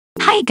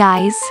Hi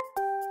guys!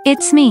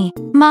 It's me,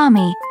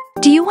 Mami.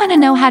 Do you want to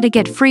know how to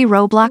get free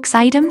Roblox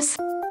items?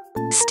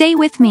 Stay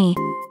with me.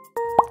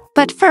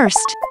 But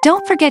first,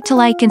 don't forget to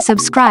like and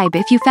subscribe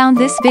if you found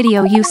this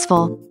video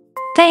useful.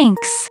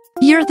 Thanks!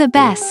 You're the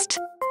best!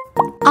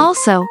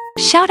 Also,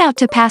 shout out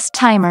to past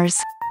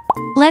timers.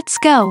 Let's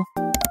go!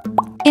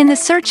 In the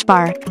search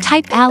bar,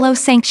 type Allo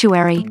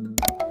Sanctuary.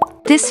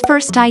 This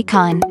first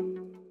icon.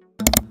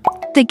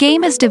 The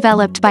game is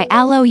developed by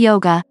Allo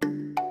Yoga.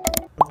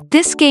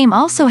 This game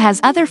also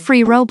has other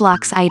free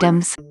Roblox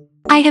items.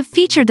 I have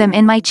featured them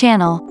in my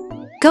channel.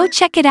 Go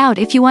check it out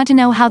if you want to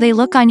know how they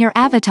look on your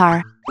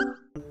avatar.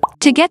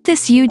 To get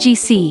this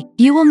UGC,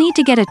 you will need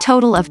to get a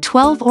total of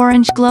 12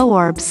 orange glow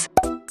orbs.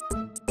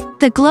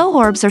 The glow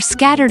orbs are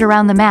scattered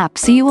around the map,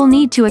 so you will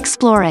need to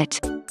explore it.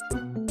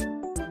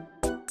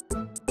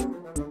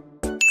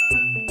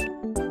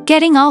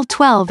 Getting all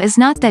 12 is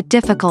not that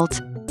difficult.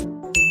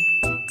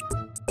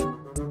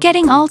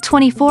 Getting all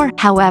 24,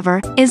 however,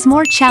 is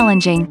more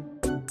challenging.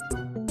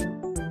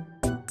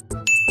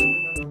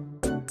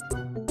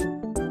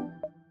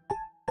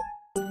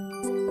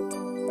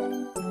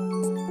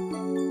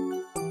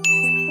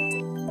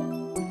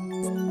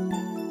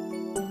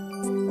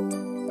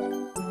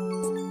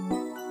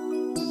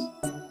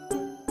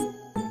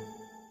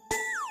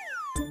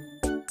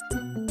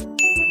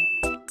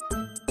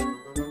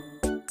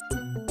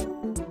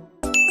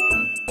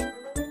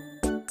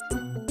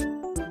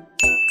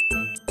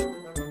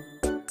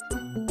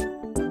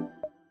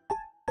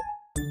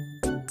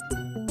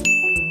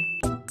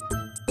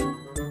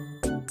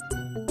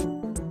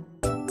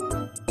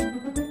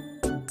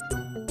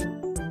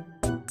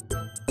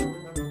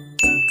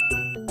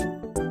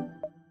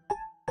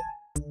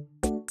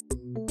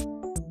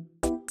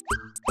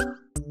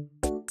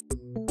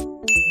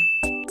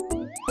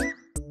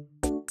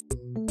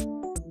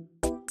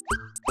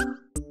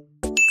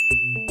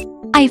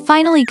 I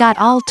finally got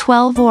all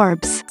 12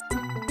 orbs.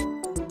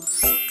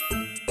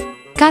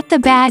 Got the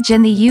badge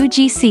and the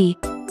UGC.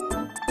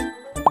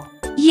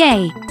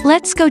 Yay!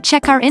 Let's go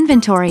check our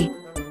inventory.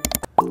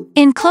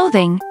 In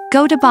clothing,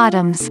 go to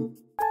bottoms.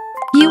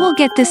 You will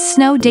get this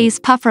snow Daze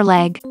Puffer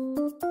Leg.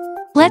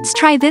 Let's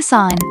try this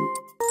on.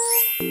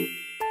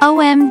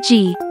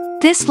 OMG!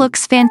 This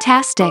looks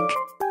fantastic.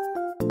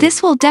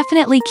 This will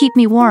definitely keep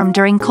me warm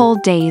during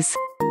cold days.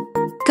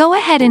 Go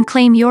ahead and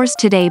claim yours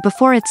today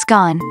before it's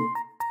gone.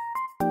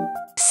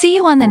 See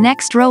you on the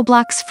next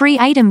Roblox free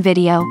item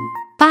video.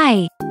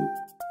 Bye!